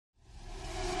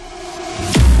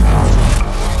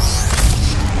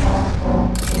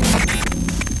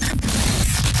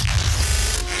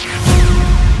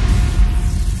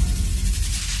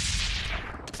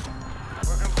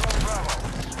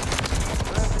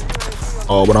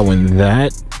Oh, but I win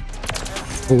that.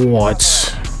 What?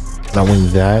 I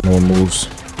win that. No one moves.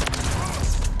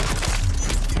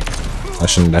 That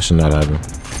should not happen.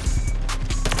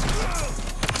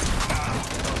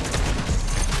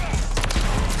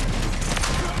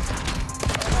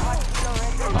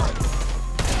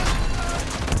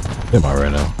 Am I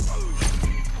right now?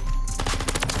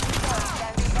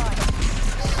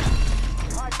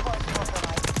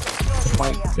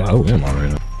 Yeah, oh, am I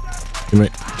right now? Give me.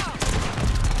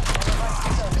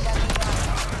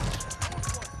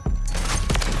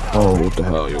 Oh, what the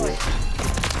hell, yo?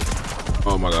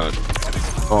 Oh my god.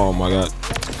 Oh my god.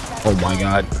 Oh my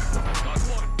god.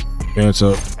 Hands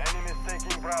up.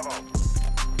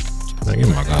 Man, give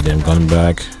me my goddamn gun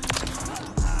back.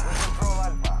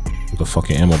 The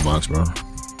fucking ammo box, bro.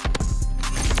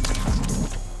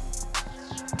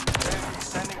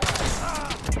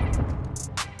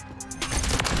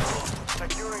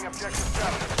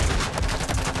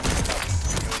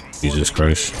 Jesus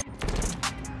Christ.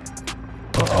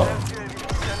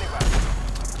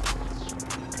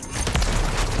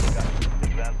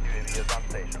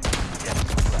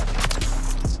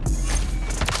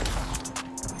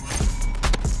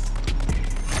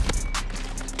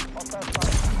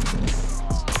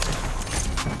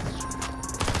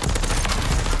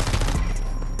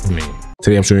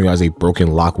 Today I'm showing you guys a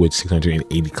broken Lockwood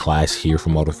 680 class here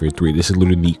from Modern Warfare 3. This is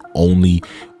literally the only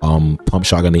pump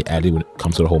shotgun they added when it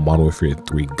comes to the whole Modern Warfare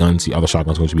 3 guns. The other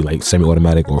shotguns are going to be like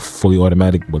semi-automatic or fully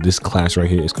automatic, but this class right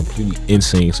here is completely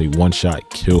insane. It's a one-shot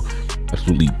kill,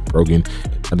 absolutely broken.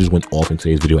 I just went off in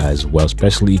today's video as well,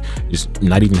 especially just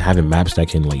not even having maps that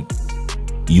can like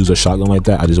use a shotgun like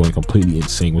that. I just went completely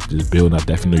insane with this build, and I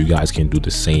definitely know you guys can do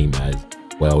the same as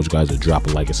well. You guys will drop a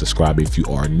like and subscribe if you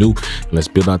are new. And let's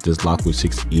build out this Lockwood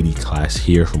 680 class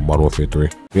here from Modern Warfare 3.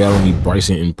 We got only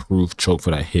Bryson improved choke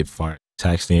for that hip fire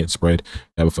attack stance spread.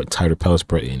 We have it for tighter pellet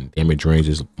spread and damage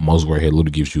ranges. Muzzle right here literally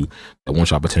gives you that one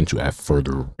shot potential at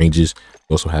further ranges.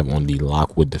 We also have on the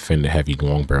Lockwood Defender heavy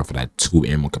long barrel for that 2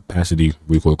 ammo capacity,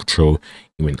 recoil control,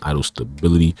 aim and idle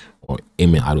stability, or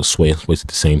aim and idle sway. It's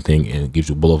the same thing, and it gives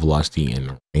you bullet velocity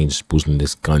and range, boosting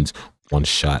this gun's one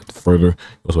shot further.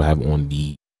 You also have on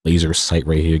the laser sight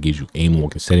right here, gives you aim,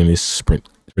 walk, and steadiness, sprint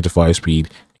to fire speed,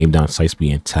 aim down, sight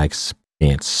speed, and attack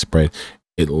stance spread.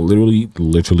 It literally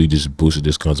just boosted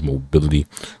this gun's mobility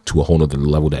to a whole nother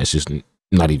level that's just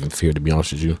not even fair, to be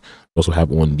honest with you. You also have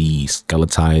on the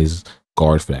skeletized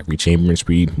guard for that rechambering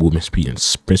speed, movement speed, and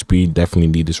sprint speed. Definitely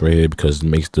need this right here because it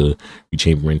makes the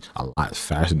rechambering a lot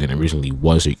faster than it originally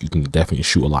was. So you can definitely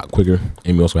shoot a lot quicker.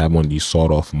 And we also have one of these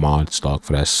sawed-off mod stock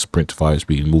for that sprint to fire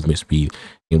speed, movement speed,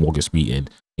 aim walking speed, and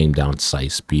aim down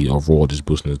sight speed. Overall, just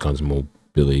boosting this gun's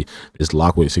mobility. This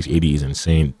Lockwood 680 is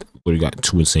insane. We got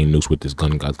 2 insane nukes with this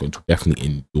gun. Guys, going to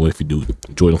definitely enjoy. If you do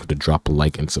enjoy, don't forget to drop a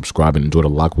like and subscribe, and enjoy the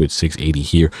Lockwood 680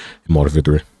 here in Modern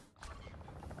Warfare 3.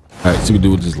 All right, so we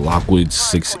do with this Lockwood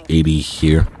 680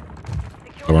 here.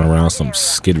 Run around some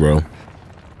Skid Row.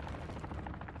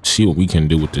 See what we can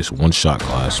do with this one-shot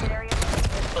class.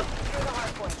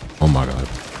 Oh my god.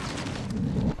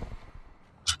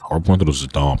 Hardpoint, that was a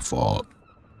dumb fault.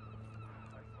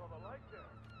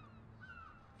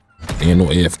 Ain't no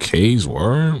AFKs,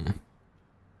 word.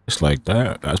 It's like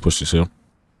that. Guys, push this hill.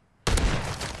 Oh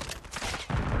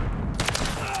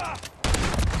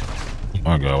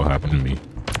my god, what happened to me?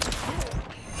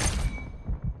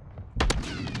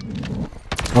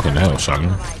 Fucking hell,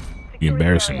 shotgun. You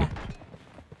embarrassing me.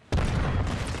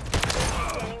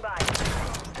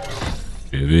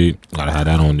 UAV, gotta have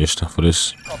that on this stuff for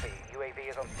this.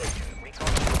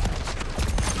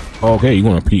 Okay, you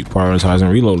gonna prioritize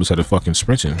and reload instead of fucking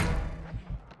sprinting.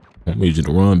 I need you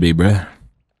to run, big bruh.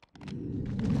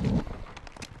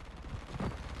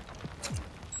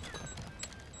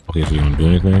 Okay, so you gonna do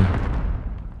anything?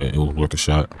 It was worth a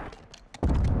shot.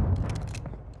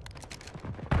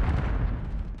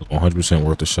 100%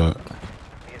 worth a shot.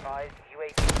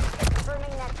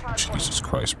 Jesus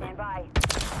Christ, bro.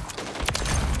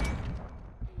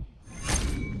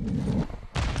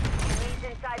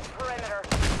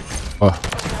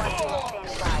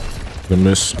 Good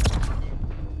miss.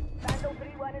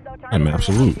 I'm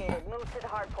absolute.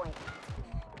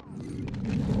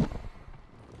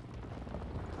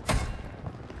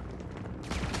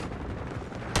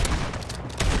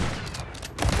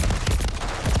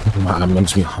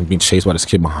 I'm being chased by this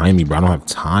kid behind me, bro. I don't have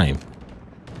time.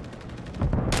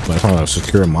 I'm trying to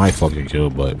secure my fucking kill,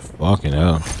 but fucking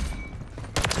hell.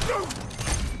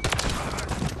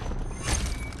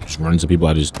 Just run into people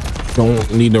I just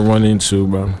don't need to run into,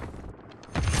 bro.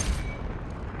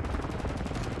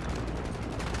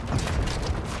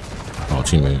 Oh,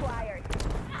 teammate.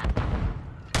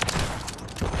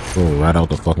 Oh, right out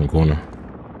the fucking corner.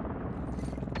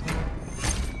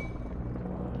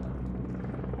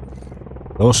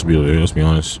 Those should be over there, let's be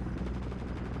honest.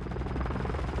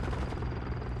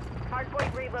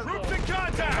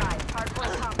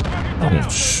 Oh,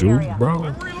 shoot,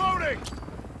 bro.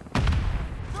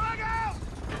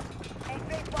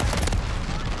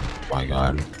 My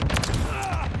God.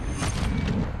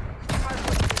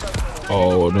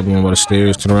 Oh, another one by the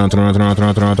stairs. Turn around, turn around, turn around, turn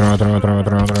around, turn around, turn around, turn around,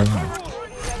 turn around, turn around, turn around.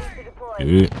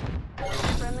 Dude.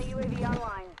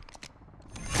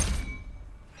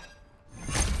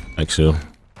 Like so.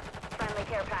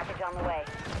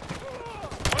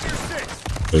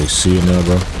 Hey, see it now,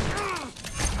 bro.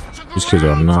 These kids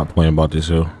are not playing about this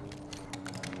hill.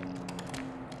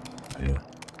 Yeah.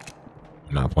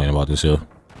 Not playing about this hill.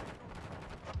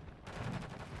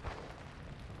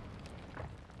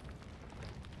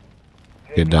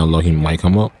 Get down low, he might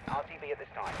come up.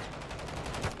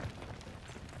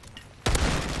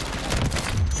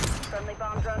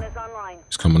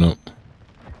 He's coming up.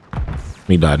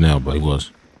 He died now, but he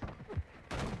was.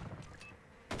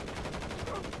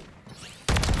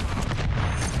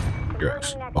 You're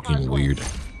fucking weird.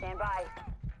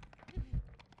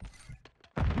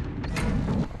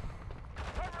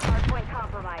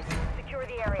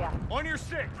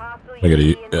 I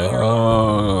gotta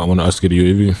I wanna us get a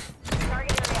UAV.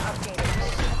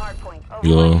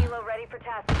 Hello.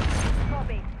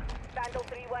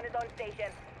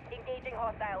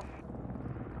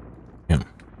 Yeah.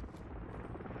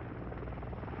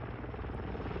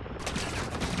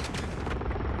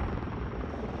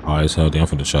 Alright, it's held down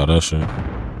for the shot that shit.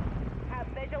 Have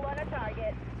visual on a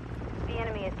target. The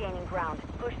enemy is gaining ground.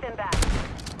 Push them back.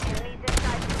 Enemies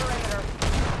inside the perimeter.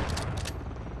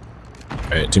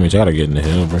 Alright, teammates, I gotta get in the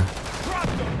hill, bro.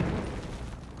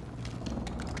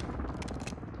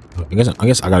 I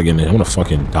guess I gotta get in there. I'm gonna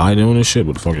fucking die doing this shit,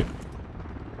 but fuck it.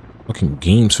 Fucking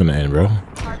game's finna end, bro.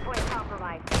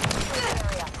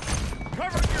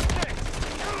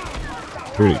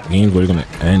 Pretty games where you're gonna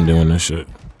end doing this shit.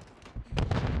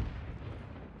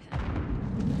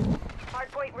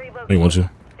 Hey, want you?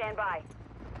 Stand by.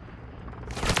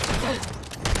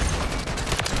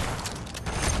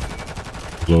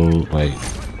 So, like,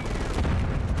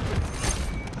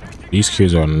 these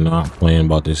kids are not playing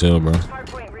about this hill, bro.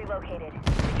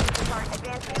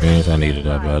 Man, I needed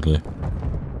that badly.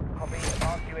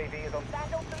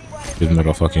 Isn't like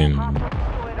a fucking.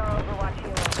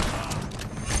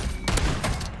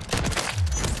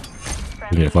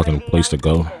 Give me a fucking place to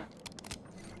go.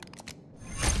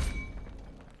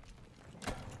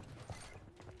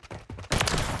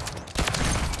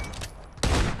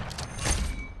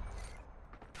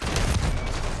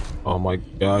 Oh my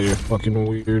God, you're fucking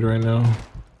weird right now.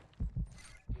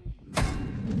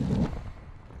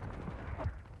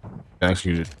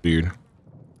 Actually, just weird.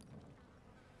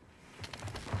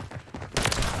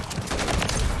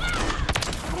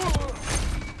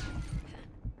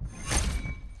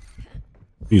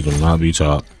 These will not be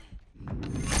top.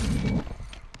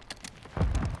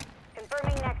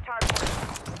 Confirming next hard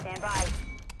point. Stand by.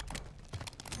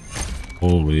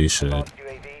 Holy shit.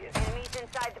 Enemies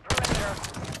inside the perimeter.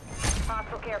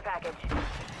 Hostile care package.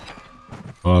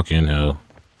 Fucking hell.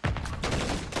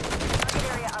 Target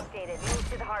area updated. Move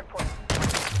to the hard point.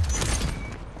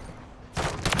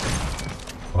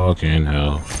 Fucking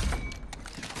hell.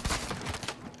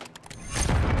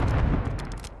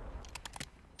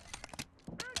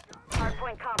 Hard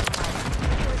point compromised.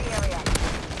 Secure the area.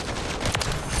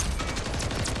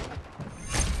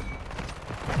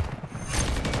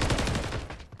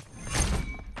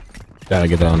 Gotta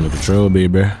get down to the patrol,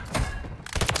 baby.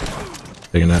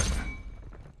 Taking that.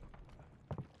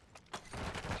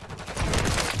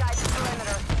 Inside the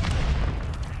perimeter.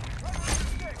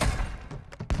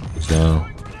 It's down.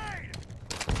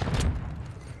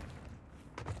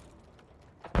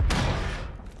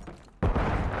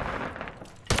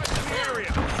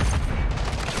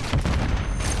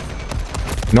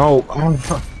 No. Hard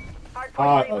point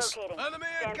relocating.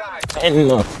 Stand by.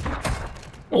 Enough.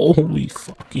 Holy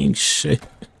fucking shit.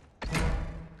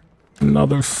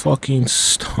 Another fucking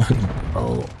stun,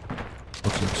 bro.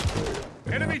 Fucking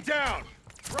stun. Enemy down.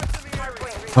 Rest in the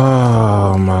area.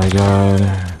 Oh my God.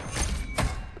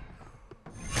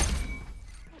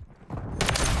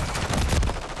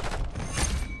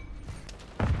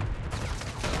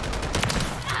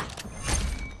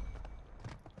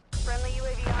 Friendly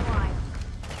UAV online.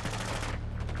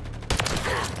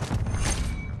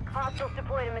 Hostiles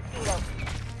deployed a Mosquito.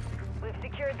 We've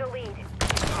secured the lead.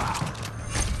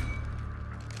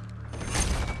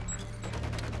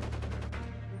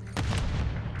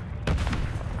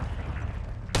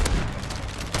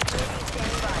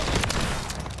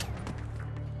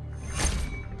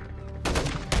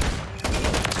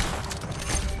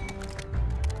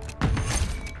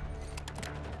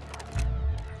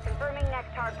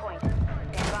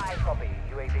 Copy.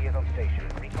 UAV is on station.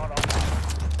 Recon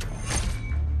online.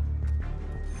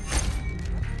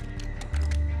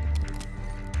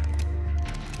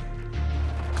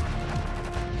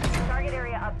 Target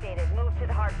area updated. Move to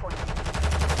the hard point.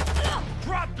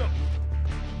 Drop them!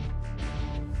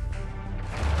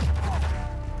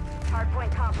 Hard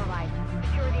point compromised.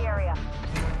 Secure the area.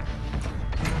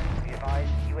 Be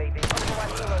advised, UAV.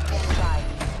 Overwatch Helo standing by.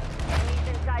 Enemies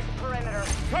inside the perimeter.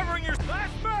 Covering your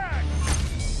last mag!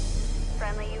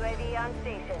 Friendly UAV on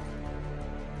station.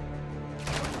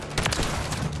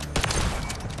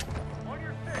 On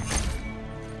your stick!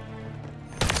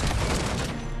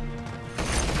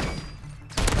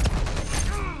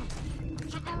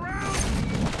 Took a round!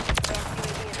 Advanced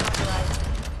UAV is authorized.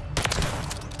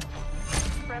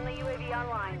 Friendly UAV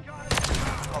online.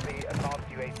 Copy. Advanced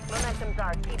UAV. Momentum's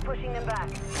ours. Keep pushing them back.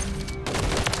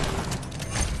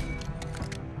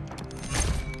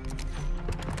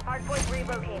 Hardpoint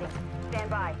relocating. Stand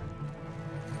by.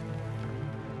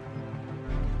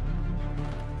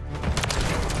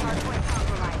 Hardpoint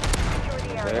compromised. Secure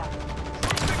the area.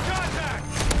 Losing contact!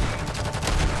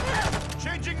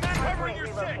 Changing mag, covering Hardpoint your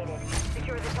stick! relocated.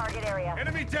 Secure the target area.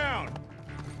 Enemy down!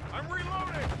 I'm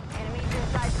reloading! Enemies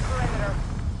inside the perimeter.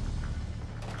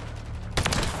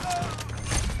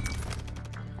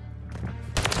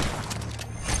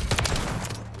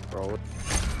 Bro,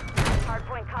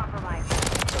 Hardpoint compromised.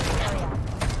 Secure the area.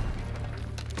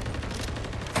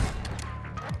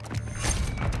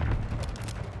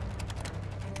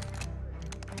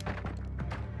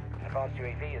 Advanced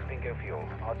UAV is bingo fuel.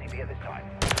 RTB at this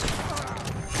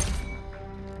time.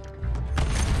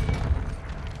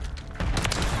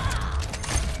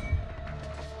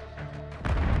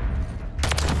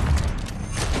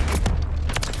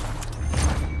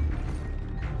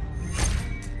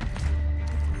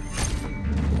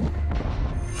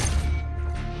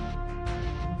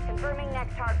 Confirming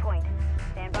next hardpoint.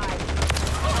 Stand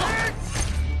by.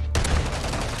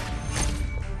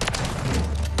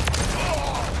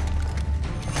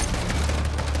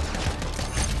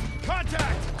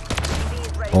 Contact!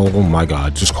 UAV is ready. Oh my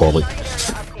god, just call it. Target area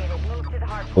updated. Move to the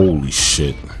hardpoint. Holy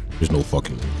shit. There's no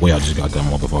fucking way I just got that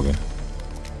motherfucker.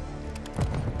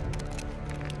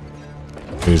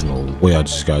 There's no way I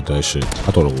just got that shit.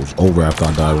 I thought it was over after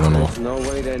I died run off. no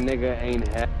way that nigga ain't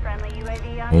Friendly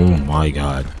UAV on Oh station. my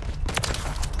god.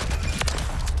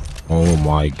 Oh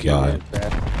my god.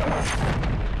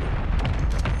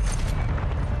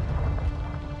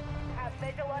 Have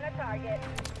visual on a target.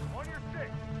 On your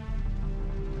stick!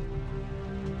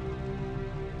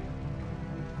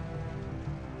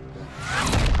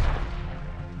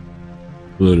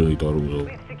 Literally thought it was over.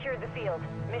 We've secured the field.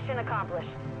 Mission accomplished.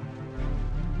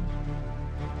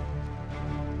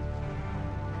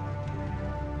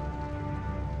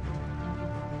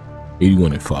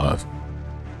 $81 and 5.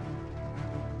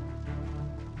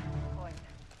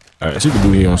 Alright, let's see what we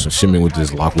can do here on some shipment with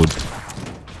this Lockwood.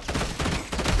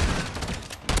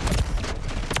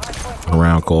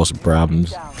 Around cause some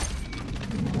problems. Down.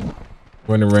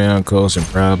 Run around cause some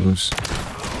problems.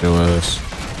 Yo ass.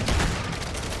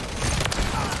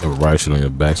 They have a riot shit on your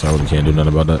back, so I really can't do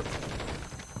nothing about that.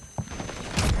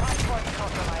 Hardpoint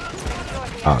compromised. Secure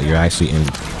the Oh, you're actually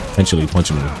intentionally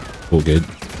punching me. Cool, kid.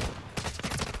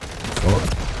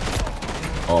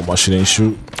 Oh, my shit ain't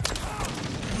shoot.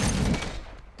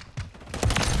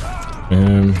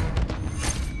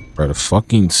 Bro, the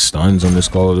fucking stuns on this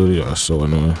Call of Duty are so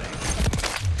annoying.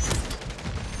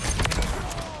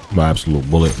 My absolute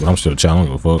bullet, but I'm still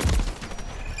challenging. Fuck.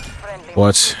 friendly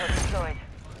What? deployed.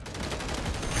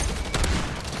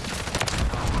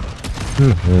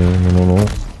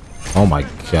 Oh my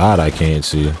god, I can't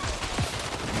see.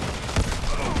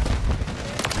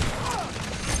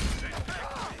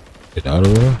 Get out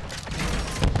of there.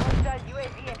 Hostile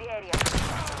UAV in the area.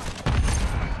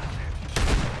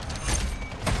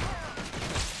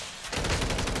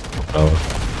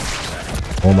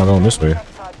 Oh, am I going this way?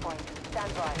 Next hardpoint.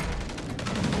 Stand by.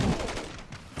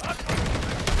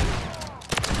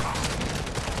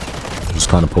 Just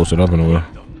kind of posted up in a way.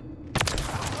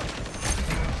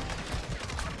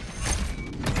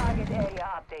 Target area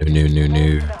updated. New.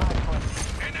 To the hardpoint.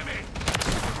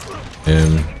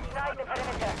 And Inside the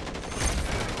perimeter.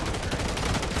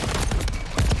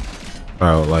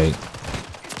 bro, like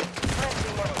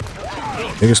Friendly mission to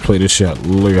active. niggas play this shit.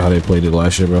 Look at how they played it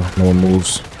last year, bro. No one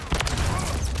moves.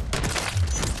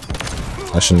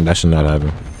 That should not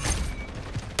happen.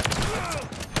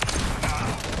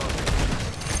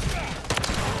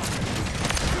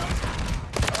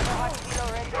 Overwatch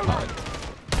Helo ready to launch.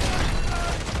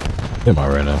 Am I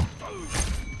right now?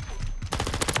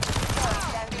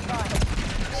 Standing by.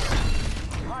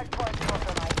 Hardpoint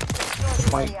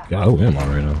my god, who am I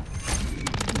right now?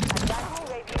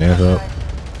 Hands up.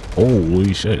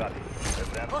 Holy shit.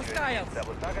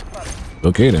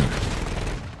 Okay then.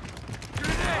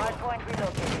 Hardpoint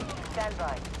relocated. Stand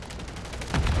by.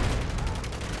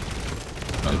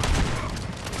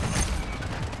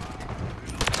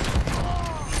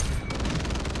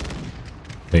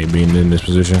 Hey, being in this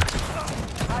position.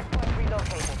 Hardpoint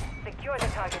relocated. Secure the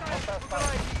target.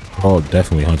 Oh,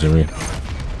 definitely hunting me.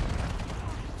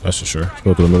 That's for sure. Let's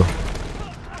go through the middle.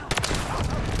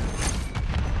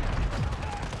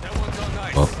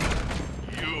 Oh.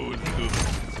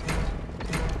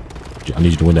 I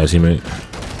need you to win that, teammate.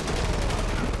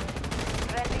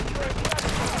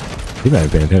 He's not even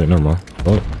paying attention. Never mind.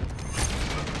 Oh.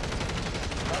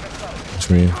 Touch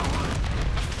me.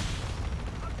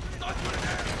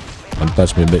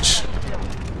 Untouch me, bitch.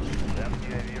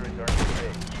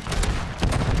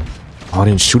 Oh, I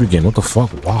didn't shoot again. What the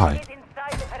fuck? Why? Get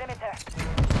inside the perimeter.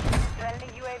 Friendly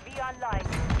UAV online.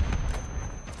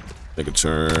 Take a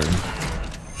turn.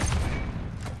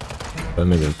 That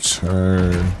nigga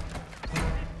turn.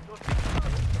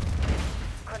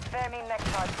 Confirming next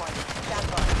hardpoint. Stand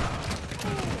by.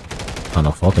 I don't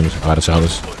know. Fuck things. I gotta child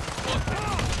this.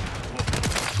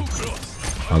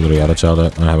 I literally gotta child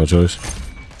that. I don't have a choice.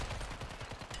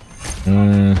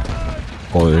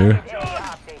 Oh, there.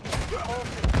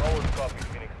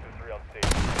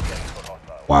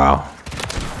 Wow.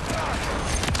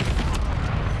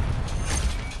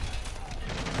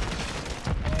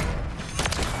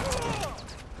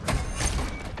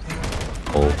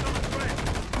 Oh.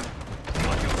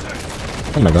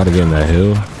 Oh, I gotta get in that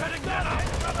hill.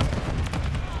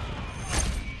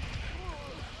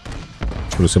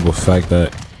 For the simple fact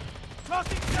that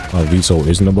my VSOL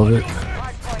isn't above it.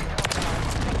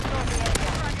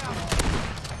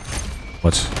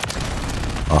 What?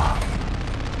 Ah.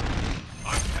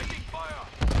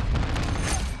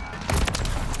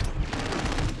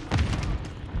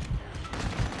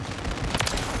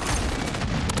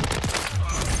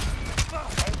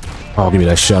 Oh, give me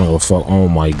that shot. I don't give a fuck. Oh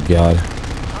my god.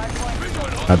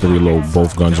 I have to reload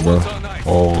both guns, bro.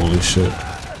 Holy shit.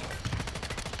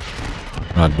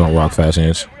 I don't rock fast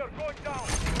hands.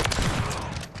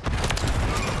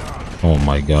 Oh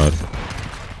my god.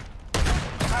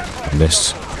 I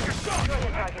missed.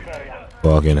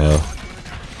 Fucking hell.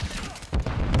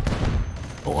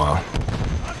 Oh wow.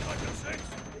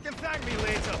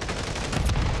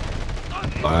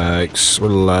 Relax,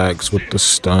 relax with the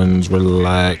stuns,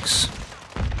 relax.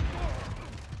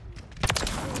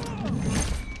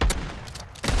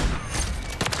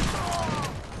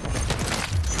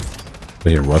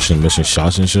 They here rushing, missing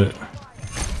shots and shit.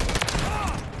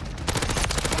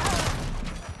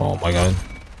 Oh my god.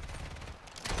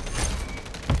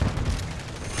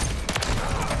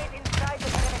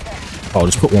 Oh,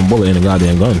 just put one bullet in the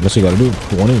goddamn gun. That's what you gotta do.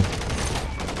 Put one in.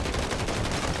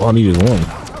 All I need is one.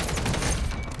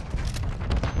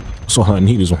 That's all I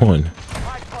need is one.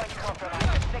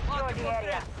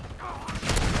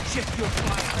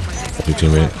 Fuck your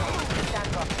teammate.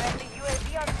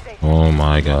 Oh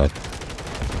my god.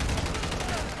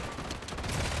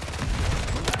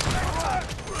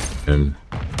 And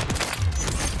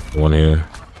one here.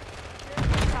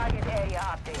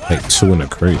 Like two in the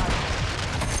crate.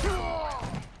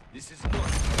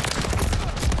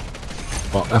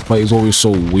 Oh, that fight is always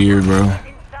so weird, bro.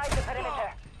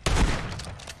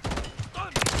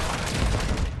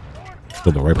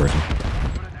 Kill the right person.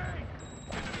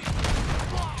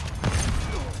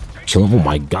 Kill him. Oh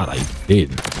my god, I did.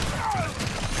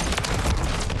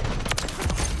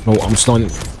 No, I'm stunned.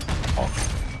 Oh.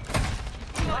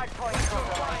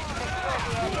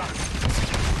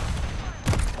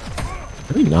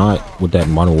 Maybe not with that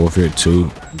Modern Warfare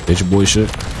 2 bitch boy shit.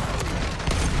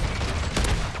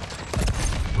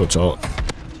 What's up?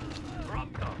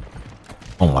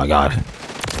 Oh my god.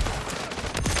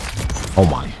 Oh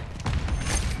my.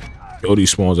 Yo,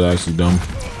 these spawns are actually dumb.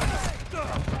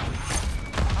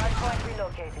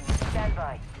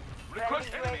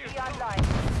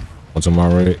 Once I'm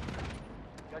alright.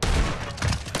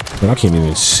 Man, I can't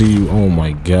even see you. Oh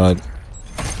my god.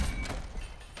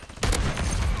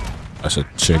 That's a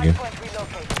chicken.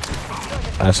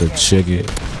 That's a chicken.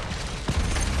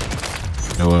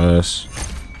 No ass.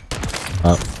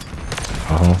 Up.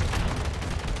 Uh-huh.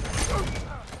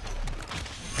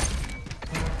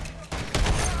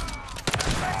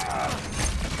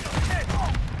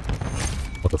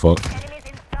 What the fuck?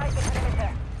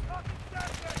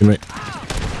 Teammate.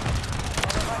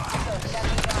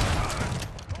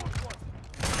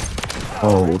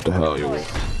 Oh, what the hell, yo?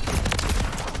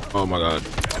 Oh my god.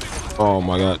 Oh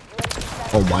my god.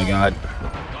 Oh my god.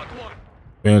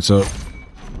 Hands up.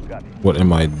 What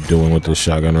am I doing with this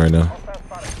shotgun right now?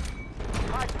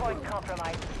 Hardpoint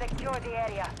compromised. Secure the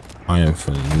area. I am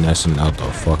finessing out the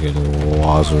fucking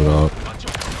laser up.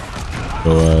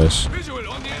 Go ass. Visual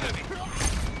on the enemy.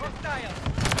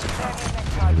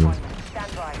 Hardpoint.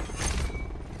 Stand by.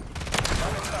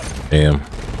 Damn.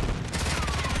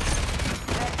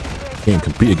 Can't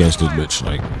compete against this bitch.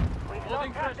 Like, We've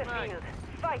lost half the field.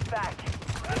 Fight back.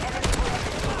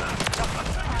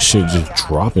 shit just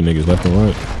dropping niggas left and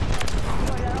right.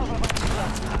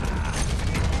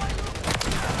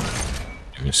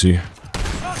 Let me see.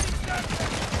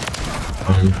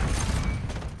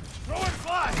 Throwing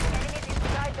flash. Enemies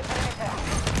inside the perimeter.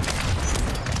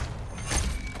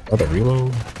 Oh, the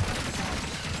reload.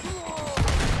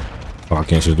 Oh, I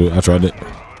can't just do it. I tried it.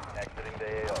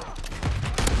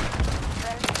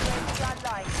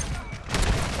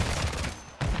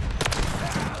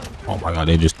 Oh my god,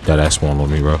 they just that ass spawned on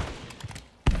me, bro.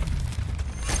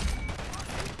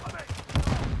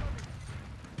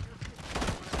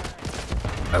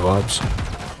 That vibes.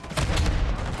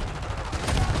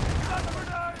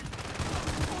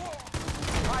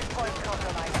 Hardpoint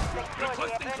compromised.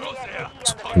 Secure the area.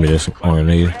 Give me this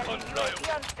grenade.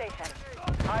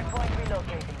 Hardpoint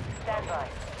relocating. Stand by.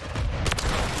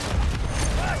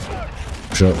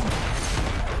 Shut.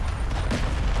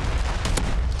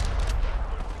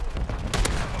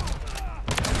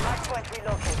 Hardpoint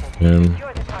relocated. Yeah.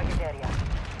 Secure the target area.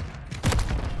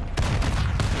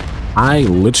 I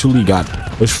literally got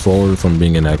pushed forward from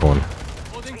being in that corner.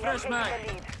 Holding We are fresh taking mag.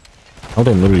 the lead. How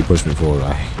they literally pushed me forward.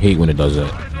 I hate when it does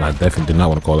that. And I definitely did not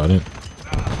want to call that in.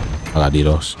 I got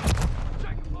DDoS.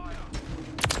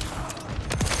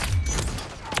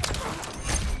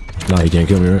 Nah, he can't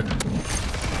kill me, right?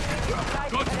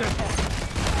 Got them.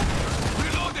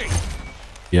 Reloading.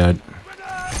 Yeah.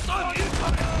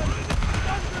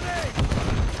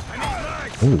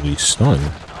 Holy stun.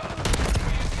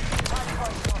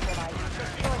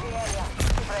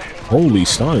 Holy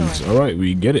stuns. Alright,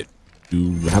 we get it.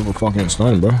 You have a fucking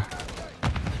stun, bro.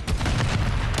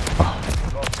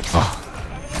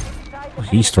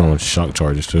 He's throwing shock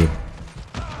charges too.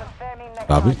 Confirming next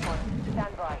Copy. hardpoint.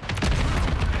 Stand by.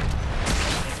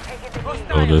 Taking the lead.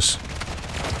 Kill this.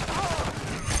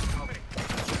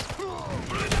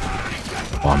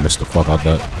 Oh, I missed the fuck out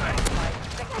that.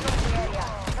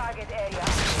 Target area.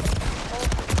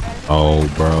 Oh,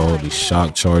 bro, these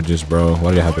shock charges, bro.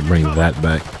 Why did I have to bring that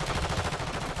back?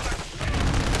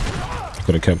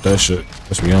 Could have kept that shit.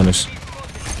 Let's be honest.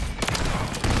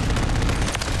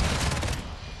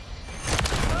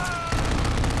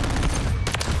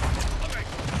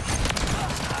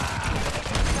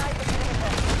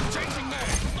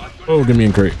 Oh, give me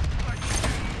a crate.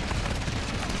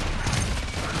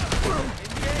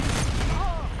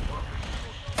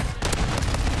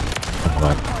 Oh,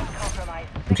 God.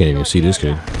 You can't even see this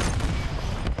kid.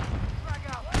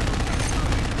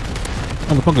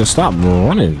 Motherfucker, stop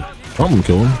running. Someone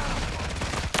kill him.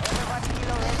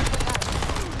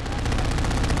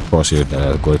 Of course, he had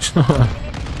that glitch.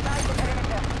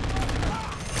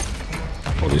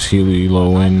 Oh, this Healy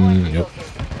low in. Yep.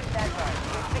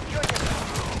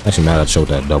 Actually, mad I choked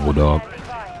that double dog.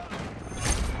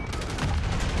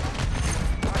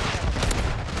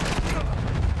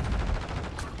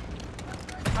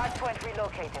 Hardpoint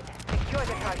relocated. Secure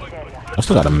the target area. I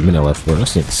still got a minute left, bro.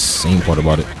 That's the insane part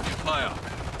about it. Fire.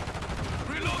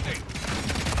 Reloading.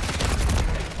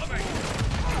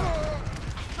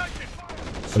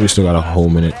 We still got a whole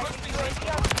minute.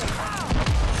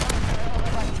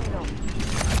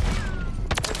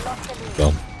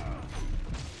 Go.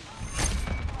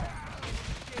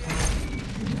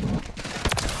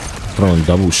 Throwing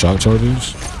double shock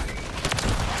charges.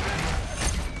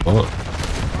 What?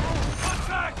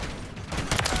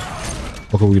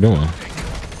 What are we doing?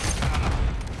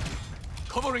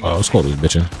 Covering Oh, let's go to this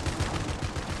bitchin'.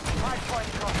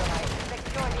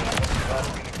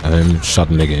 And shot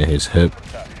the nigga in his hip.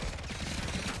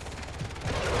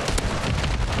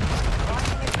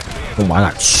 Oh my,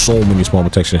 I got so many small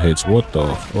protection hits. What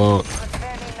the fuck?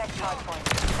 Confirming next hardpoint.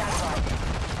 Stand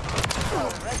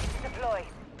by. Ready to deploy.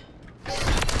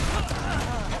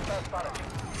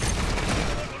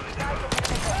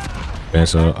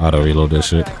 Fans auto reload this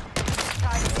shit.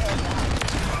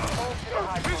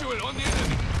 visual on the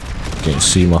enemy. Can't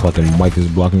see my fucking mic is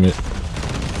blocking it.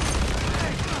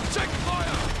 Check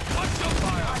fire. Watch your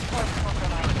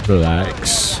fire.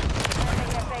 Relax.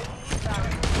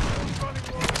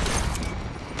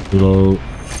 Reload.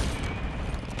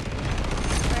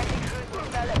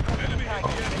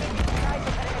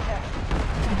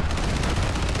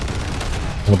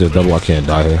 I want this double. I can't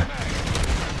die here.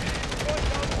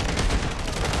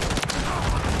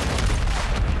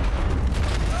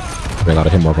 I got a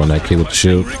hit mark on that kid with the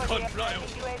shield. Recon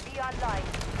flyover. UAV online.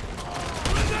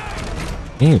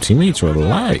 Damn, teammates,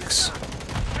 relax.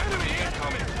 Enemy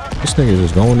incoming. This nigga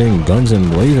just going in, guns and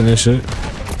blazing and shit.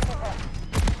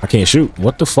 I can't shoot.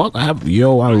 What the fuck? I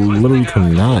literally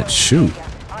cannot shoot.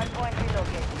 Hardpoint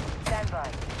relocated. Stand by.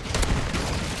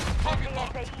 Target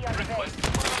marked. SAE on the base.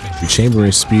 Request You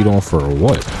chambering speed on for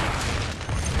what?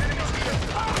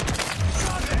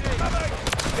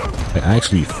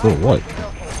 Actually, for what?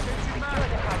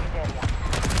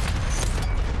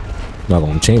 Not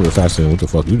gonna chamber faster than what the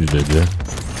fuck you just did there.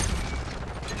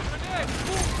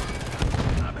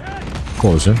 Of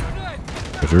course, huh?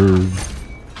 For sure.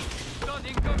 stun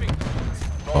incoming.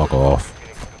 Fuck off.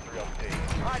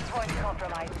 Hardpoint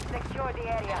compromised. Secure the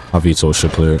area. My veto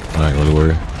should clear. I ain't really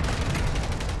worried.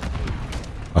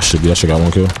 I should got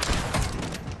one kill.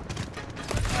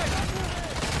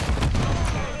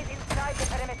 Enemies inside the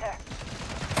perimeter.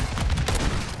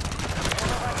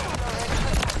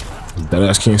 That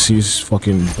ass can't see his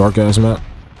fucking dark ass map.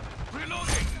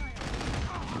 Reloading.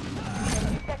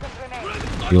 Seconds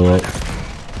remain. Heal up.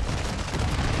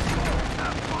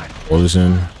 All this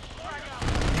in.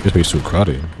 This place too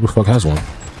crowded. Who the fuck has one?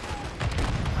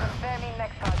 Confirming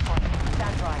next hardpoint.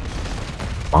 Stand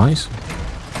by. Mines?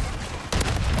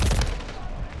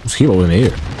 Who's Hilo in the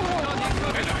air?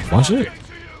 My shit.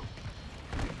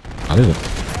 I didn't.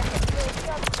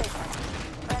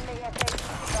 Friendly SAE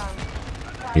ground.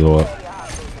 Hilo up.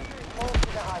 Move to the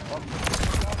hardpoint.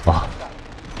 Oh.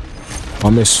 I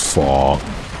missed fall.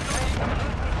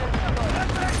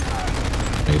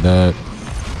 Like that.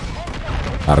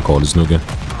 Gotta call this Nuke.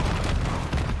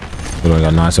 We only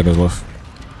got 9 seconds left.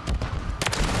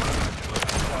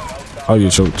 I'll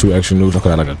get 2 extra nukes. I could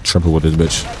have like a triple with this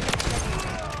bitch.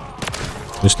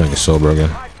 This thing is so broken.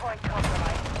 Hardpoint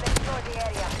compromised. Secure the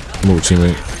area. Move,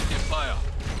 teammate. Taking fire.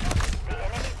 The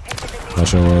enemy's taken the lead.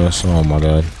 That's your ass. Oh my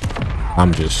god.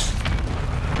 I'm just.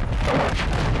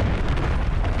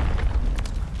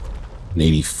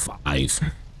 85.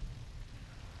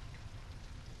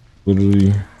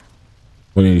 Literally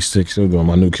 186. Still doing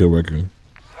my new kill record.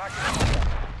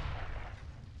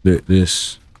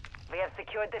 This. We have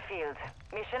secured the field.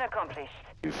 Mission accomplished.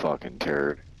 You fucking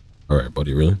turd. Alright,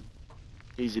 buddy, really?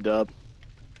 Easy dub.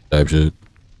 Type shit.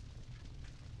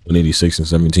 186 and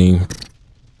 17.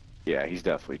 Yeah, he's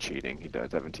definitely cheating. He died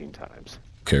 17 times.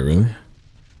 Okay, really?